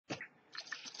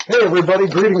Hey everybody,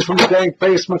 greetings from the dank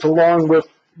basement along with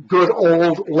good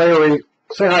old Larry.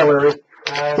 Say hi, Larry.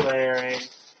 Hi, Larry.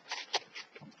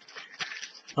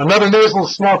 Another nasal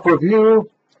snuff review.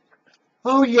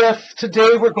 Oh yes,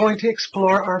 today we're going to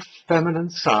explore our feminine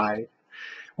side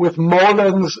with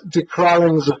Molens de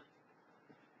Kraling's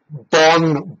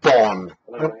BonBon.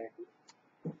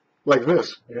 Like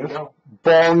this. Yeah.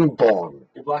 BonBon.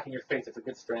 You're blocking your face. It's a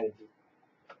good strategy.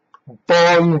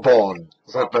 BonBon.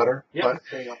 Is that better? Yeah.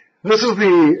 There you go. This is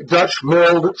the Dutch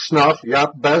milled snuff,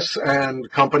 Jaap Bes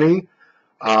and Company.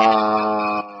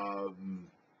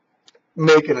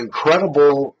 Make an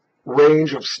incredible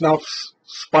range of snuffs,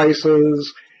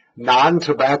 spices,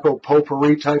 non-tobacco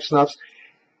potpourri type snuffs.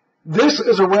 This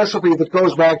is a recipe that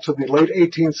goes back to the late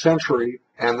 18th century,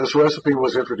 and this recipe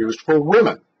was introduced for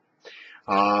women.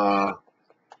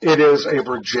 It is a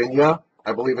Virginia.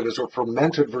 I believe it is a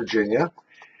fermented Virginia.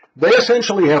 They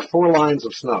essentially have 4 lines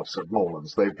of snuffs at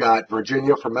Molens. They've got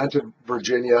Virginia, fermented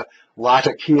Virginia,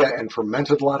 Latakia, and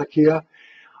fermented Latakia.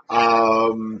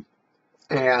 This,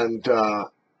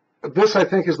 I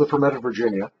think, is the fermented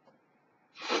Virginia.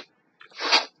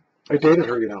 I dated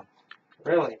her, you know.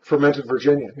 Really? Fermented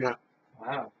Virginia, yeah.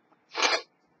 Wow.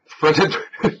 Fermented,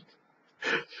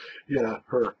 yeah,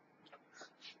 her.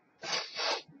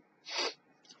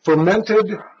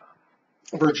 Fermented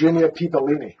Virginia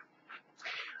Pipellini.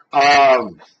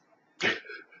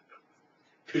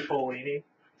 Pippolini?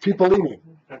 Pipellini.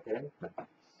 Okay.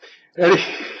 And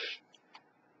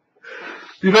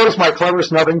you notice my clever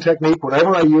snuffing technique?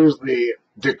 Whenever I use the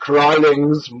de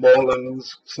Kraling's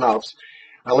Molens snuffs,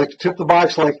 I like to tip the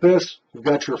box like this. You've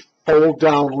got your fold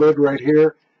down lid right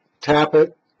here. Tap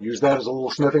it. Use that as a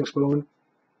little sniffing spoon.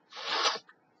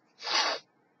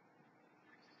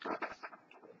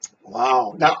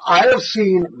 Wow. Now, I have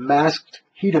seen Masked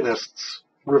Hedonists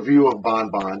review of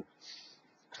BonBon,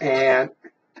 and,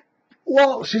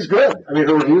 well, she's good. I mean,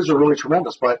 her reviews are really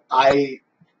tremendous, but I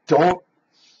don't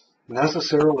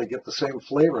necessarily get the same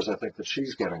flavors I think that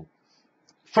she's getting.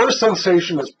 First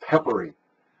sensation is peppery.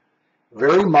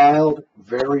 Very mild,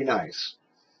 very nice.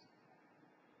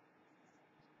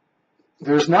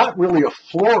 There's not really a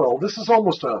floral. This is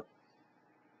almost a,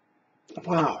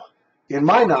 wow. In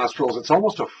my nostrils, it's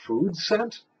almost a food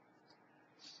scent.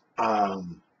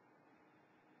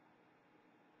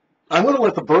 I'm going to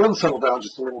let the burn settle down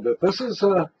just a little bit. This is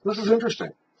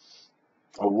interesting.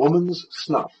 A woman's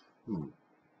snuff.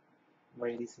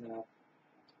 Lady snuff.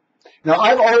 Now,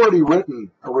 I've already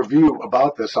written a review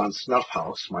about this on Snuff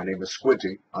House. My name is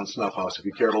Squinty on Snuff House, if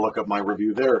you care to look up my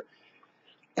review there.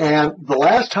 And the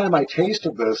last time I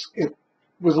tasted this, it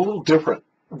was a little different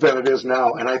than it is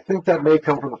now, and I think that may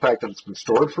come from the fact that it's been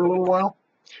stored for a little while.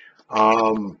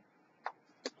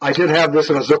 I did have this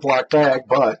in a Ziploc bag,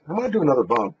 but I'm going to do another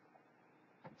bump.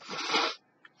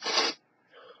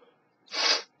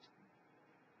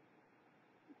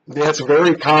 That's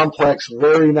very complex,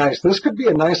 very nice. This could be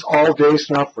a nice all-day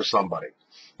snuff for somebody.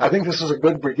 I think this is a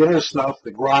good beginner snuff.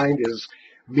 The grind is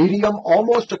medium,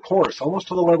 almost to coarse, almost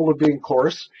to the level of being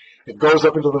coarse. It goes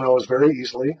up into the nose very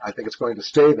easily. I think it's going to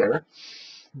stay there.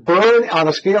 Burn on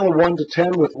a scale of 1 to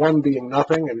 10, with 1 being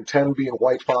nothing and 10 being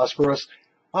white phosphorus.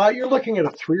 You're looking at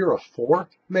a 3 or a 4,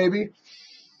 maybe.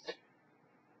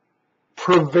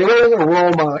 Prevailing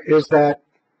aroma is that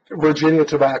Virginia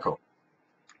tobacco.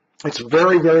 It's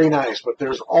very, very nice, but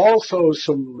there's also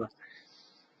some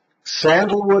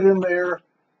sandalwood in there, a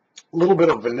little bit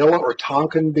of vanilla or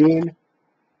Tonkin bean,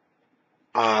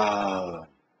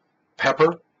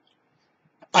 pepper.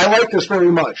 I like this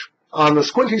very much. On the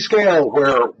Squinty scale,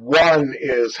 where 1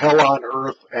 is hell on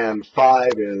earth and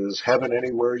 5 is heaven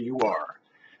anywhere you are,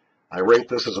 I rate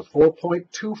this as a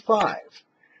 4.25.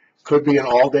 Could be an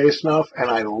all-day snuff, and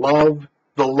I love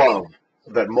the love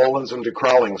that Molens and de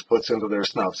Kraling's puts into their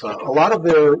snuffs. A lot of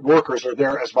their workers are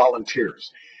there as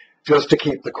volunteers, just to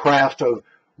keep the craft of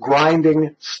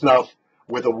grinding snuff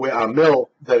with a mill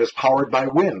that is powered by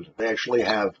wind. They actually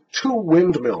have 2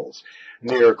 windmills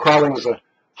near Kraling's,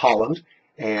 Holland,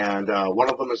 and one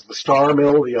of them is the Star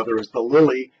Mill, the other is the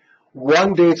Lily.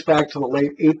 One dates back to the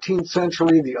late 18th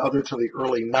century, the other to the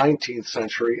early 19th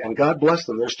century, and God bless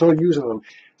them, they're still using them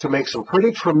to make some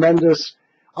pretty tremendous,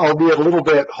 albeit a little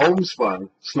bit homespun,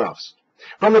 snuffs.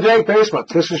 From the dank basement,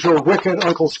 this is your wicked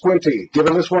Uncle Squinty,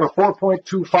 giving this one a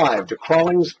 4.25 to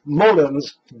Kraling's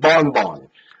Molens BonBon.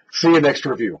 See you next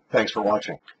review. Thanks for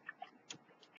watching.